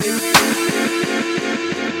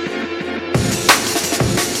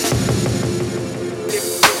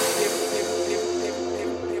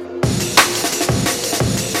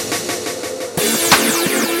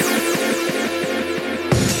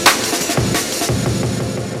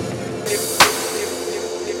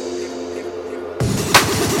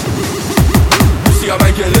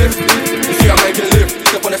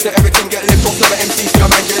don't slam at MC, see a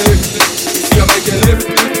man get lift. You see a man get lift,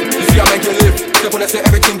 you see a man get lift. Step on the set,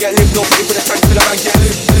 everything get lift, no pay for the tank till a man get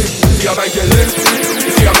lift. You see a man get lift,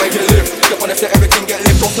 you see a man get lift. Step on the set, everything get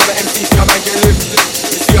lift, don't slam at MC, see a man get lift.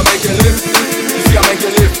 You see a man get lift, you see a man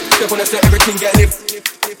get lift. Step on the set, everything get lift.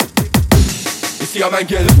 You see a man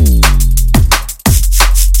get lift.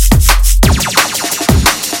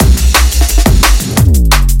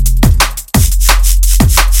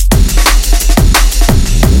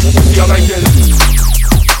 See a man get lift.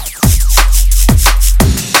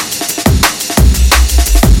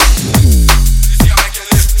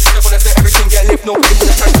 No way for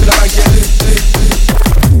the tank till I get lit.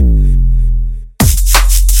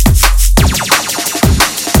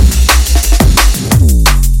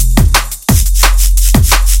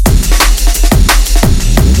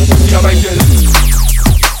 See how I get lit.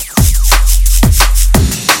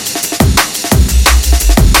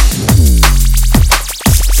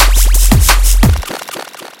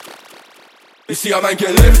 You see how man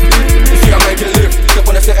get lift. You see how man get lift. Step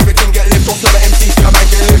on the set, everything get lift. Don't slam at MC. See how man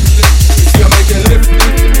get lift. You see how man get lift.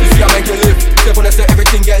 You see how man get lift. Step on the set,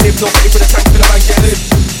 everything get lift. No pay for the tank till a man get lift.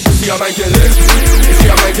 You see how man get lift. You see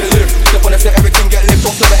how man get lift. Step on the set, everything get lift.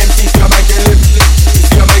 Don't slam at MC. See how man get lift. You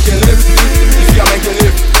see how man get lift. You see how man get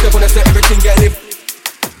lift. Step on the set, everything get lift.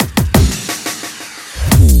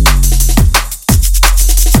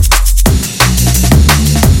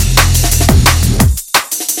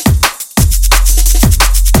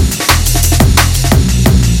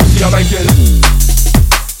 See how man get lift.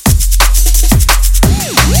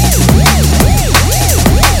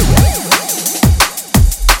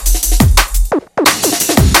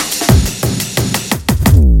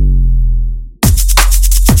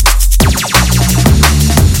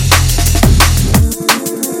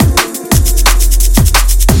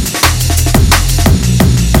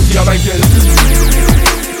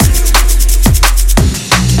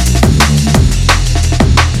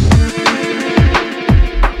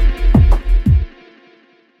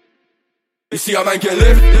 You see how man get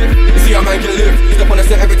lift. You see how man get lift. Step on the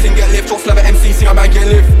set, everything get lift. Don't slam at MC. See how man get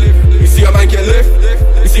lift. You see how man get lift.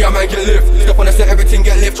 You see how man get lift. Step on the set, everything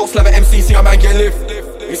get lift. Don't slam at MC. See how man get lift.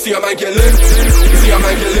 You see how man get lift. You see how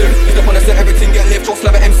man get lift. Step on the set, everything get lift. Don't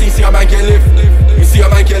slam at MC. See how man get lift. You see how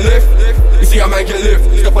man get lift. You see how man get lift.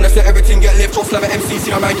 Step on the set, everything get lift. Don't slam at MC.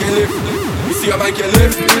 See how man get lift. You see how man get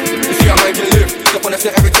lift. You see how man get lift. Step on the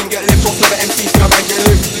set, everything get lift. Don't slam at MC. See how man get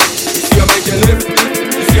lift. You see how man get lift.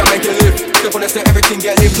 You see how man get lift. Step on the set, everything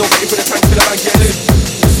get lift. No pay for the tank till a man get lift.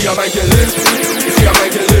 You see how man get lift. You see how man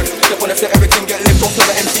get lift. Step on the set, everything get lift. Don't slam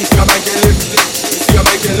at MC. See how man get lift. You see how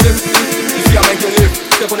man get lift. You see how man get lift.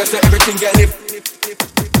 Step on the set, everything get lift.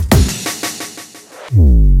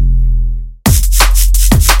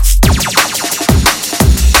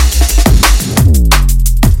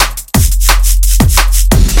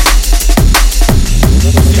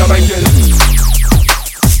 See how man get lift.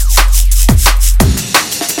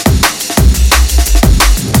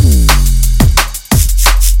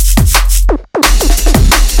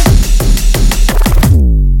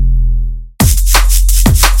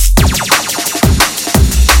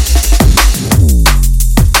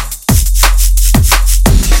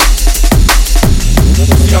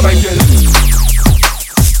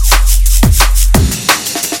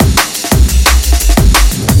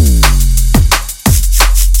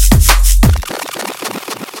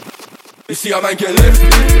 You see how man get lift.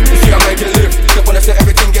 You see how man get lift. Step on the set,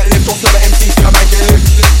 everything get lift. Don't slam at MC. See how man get lift.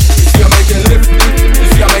 You see how man get lift. You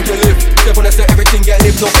see how